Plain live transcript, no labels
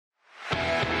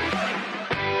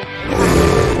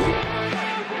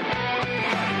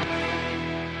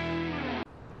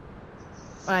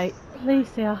Right, please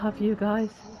say I have you guys.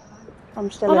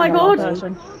 I'm still Oh my in god!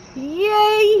 person.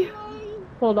 Yay!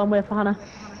 Hold on, wait for Hannah.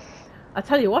 I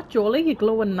tell you what, Jolie, you're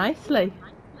glowing nicely.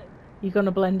 You're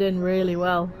gonna blend in really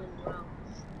well.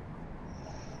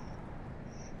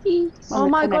 Oh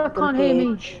my god, I can't hear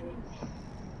me.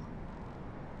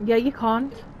 Yeah, you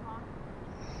can't.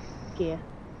 Yeah.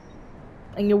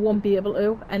 And you won't be able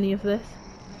to, any of this.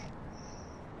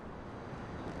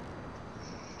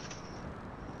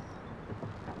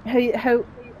 How...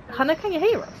 Hannah, can you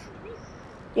hear us?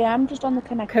 Yeah, I'm just on the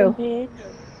connecting page.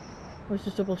 I was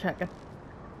just double checking.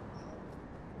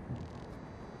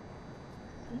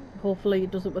 Hopefully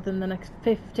it does it within the next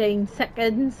 15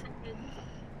 seconds.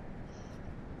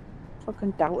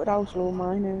 Fucking doubted how slow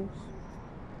mine is.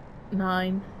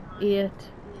 9, 8,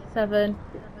 7,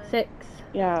 6,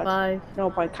 Yeah, 5. no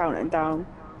point counting down.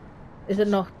 Is it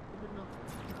not?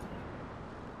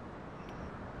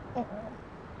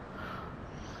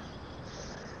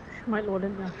 She might load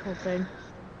in the actual thing.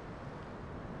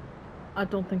 I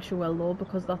don't think she will though,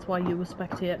 because that's why you were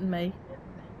spectating me.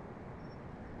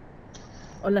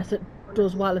 Unless it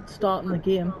does while it's starting the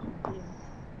game.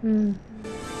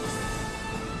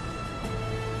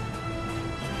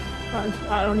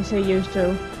 I only say used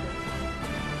to.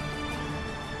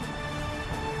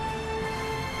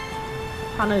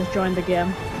 Hannah's joined the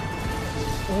game.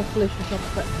 Hopefully she's not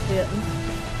spectating.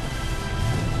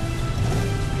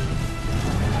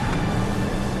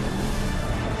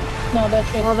 No, there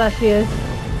she is. Oh, there she is.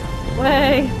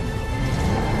 Way!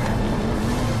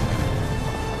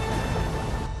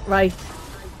 Right.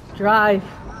 Drive.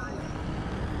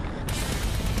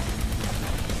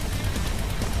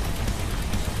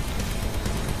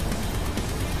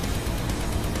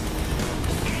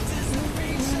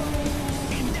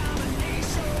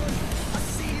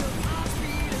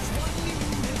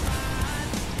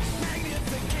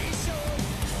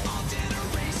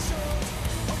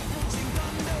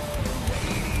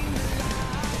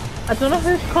 I don't know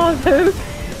who's called who.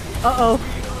 Uh-oh.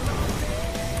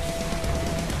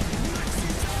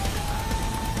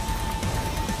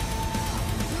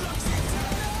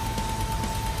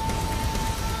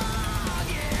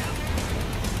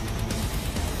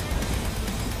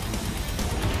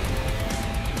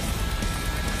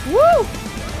 Woo!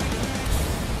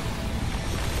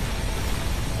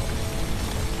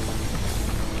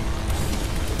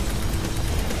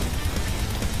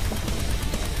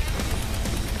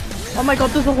 Oh my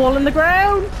god, there's a hole in the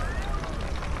ground!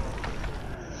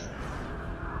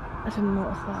 I didn't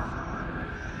notice that.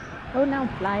 Oh, now I'm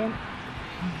flying.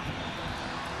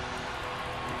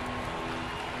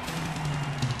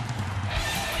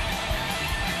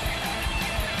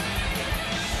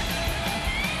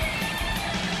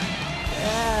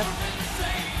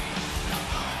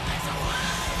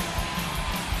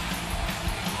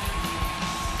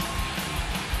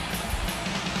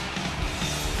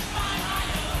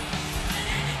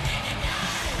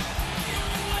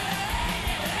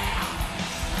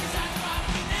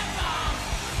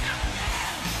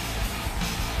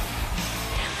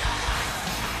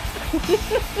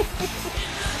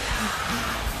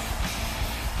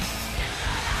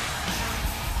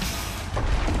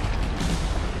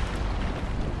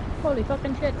 Holy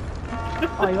fucking shit.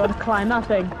 Oh, you want to climb that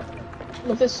thing?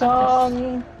 Love this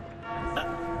song.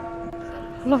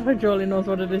 I love how Jolie knows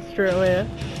what it is straight away.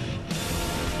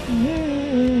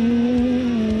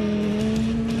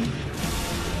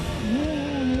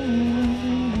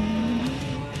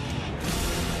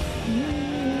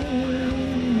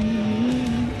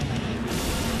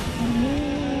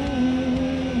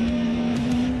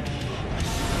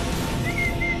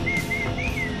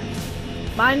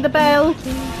 Mind the bell!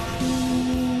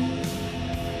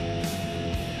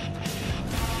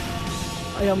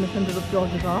 I almost ended up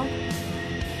George's arm.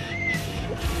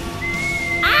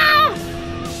 Ah!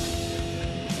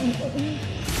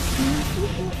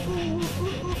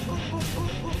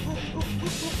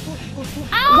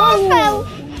 Ow! I fell!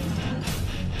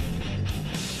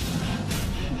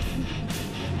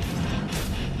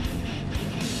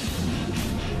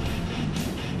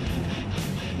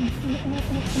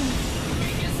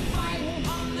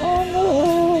 On the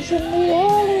hills in the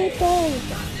early days,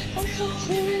 and some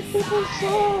silly people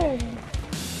say,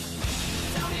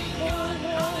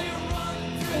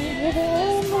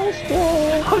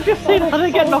 I've just seen Hannah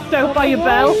get knocked out by your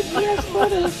bell. Yes,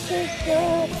 but it's just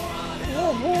sad.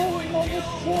 Your hair never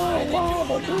tell why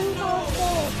they do not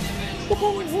know.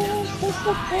 Skipping hills, that's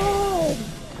the pride.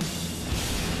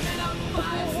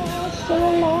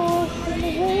 Still lost in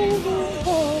the raging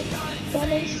cold,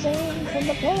 gone insane from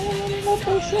the pain that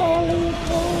they surely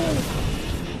told.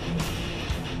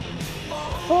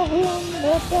 for whom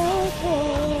the bell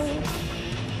tolls.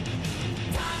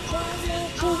 Time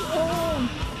marches on,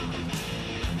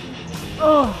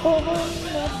 Oh, for whom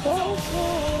the bell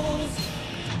tolls.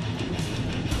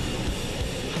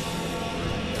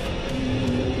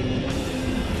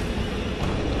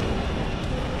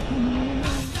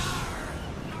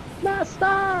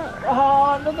 Master!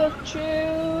 Oh, another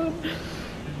tune!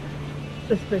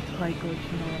 this bit's quite good,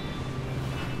 you know.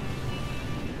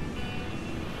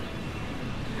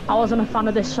 I wasn't a fan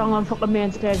of this song on fucking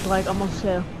main stage, like, I must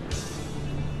say.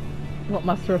 What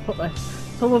master have put there?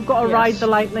 So we've got to Yes. ride the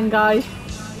lightning, guys.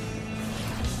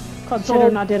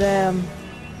 Considering So- I did,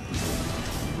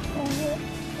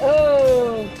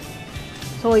 Oh!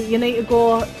 So you need to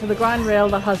go to the grind rail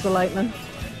that has the lightning.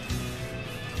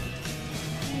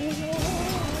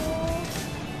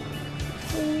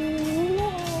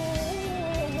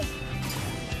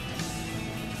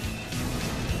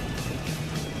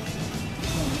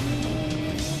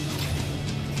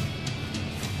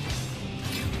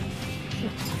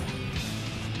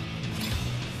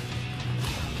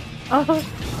 Oh,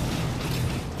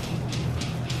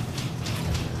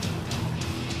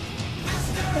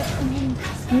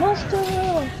 Master!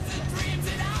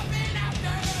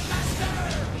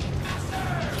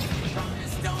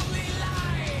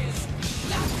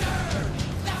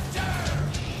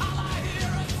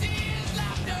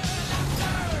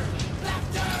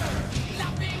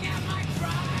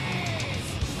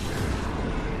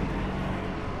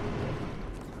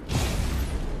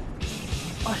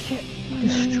 oh shit.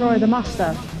 destroy the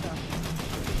master.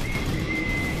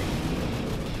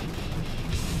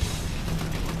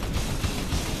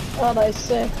 Oh, that is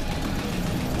sick.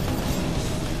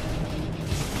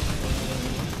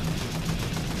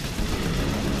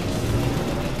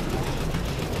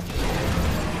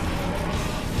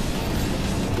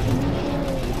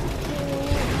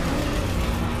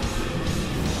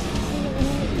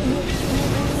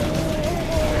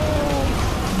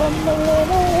 From the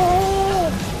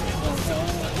little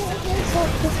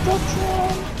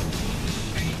self-destruction.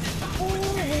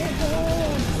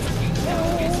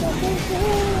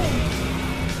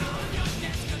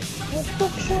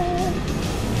 Destruction.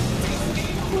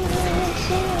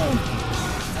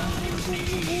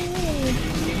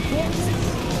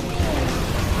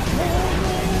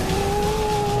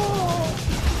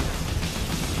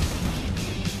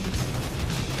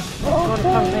 God,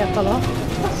 apparently I fell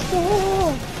off.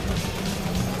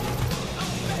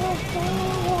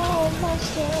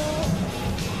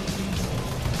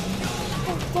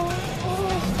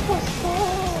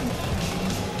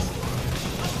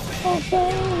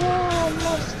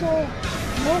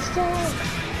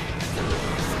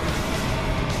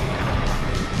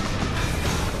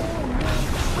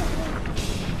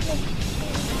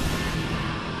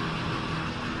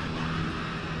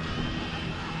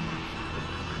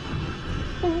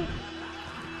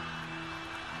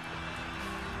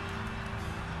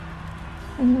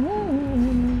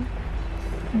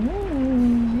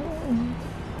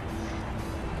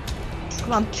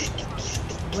 Come on.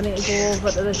 We need to go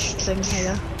over to this thing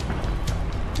here.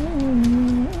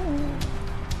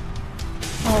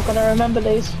 Oh, gotta remember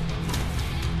these.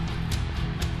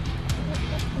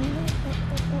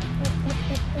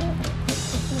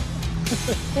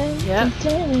 Yeah.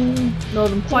 Know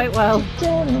them quite well.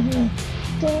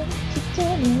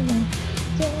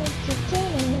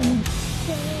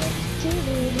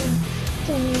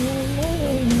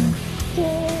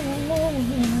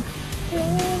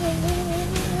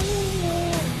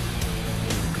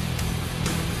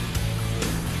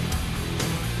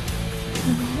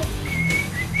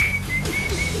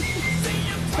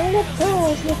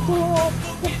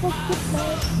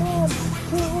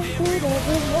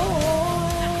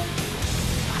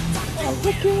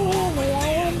 Look in the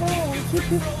eye and now keep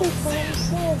your faith on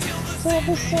yourself.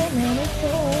 Service so many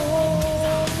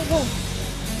times.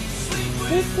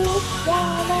 This is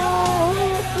down our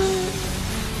head.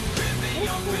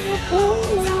 It's a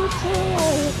holy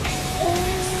tale.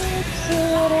 It's a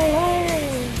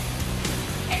life.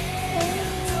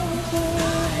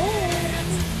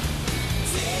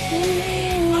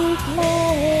 Take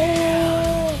my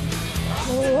hand.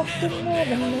 Walk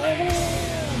another night.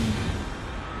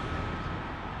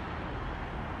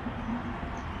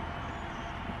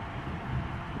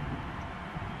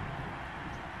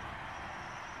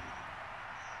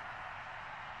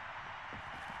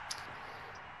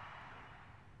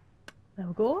 There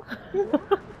we go.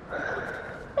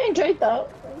 I enjoyed that.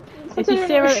 If you Considering it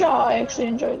stare was at- short, I actually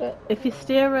enjoyed it. If you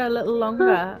steer a little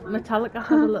longer, Metallica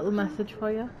has a little message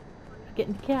for you. Get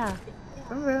in the car.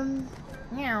 Vroom, vroom.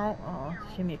 Meow. Oh,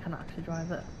 shame you can't actually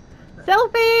drive it.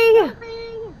 Selfie!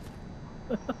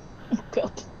 Oh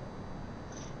god.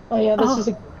 Oh yeah,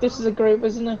 this is a group,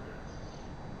 isn't it?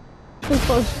 Who's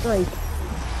got a streak?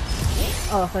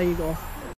 Oh, there you go.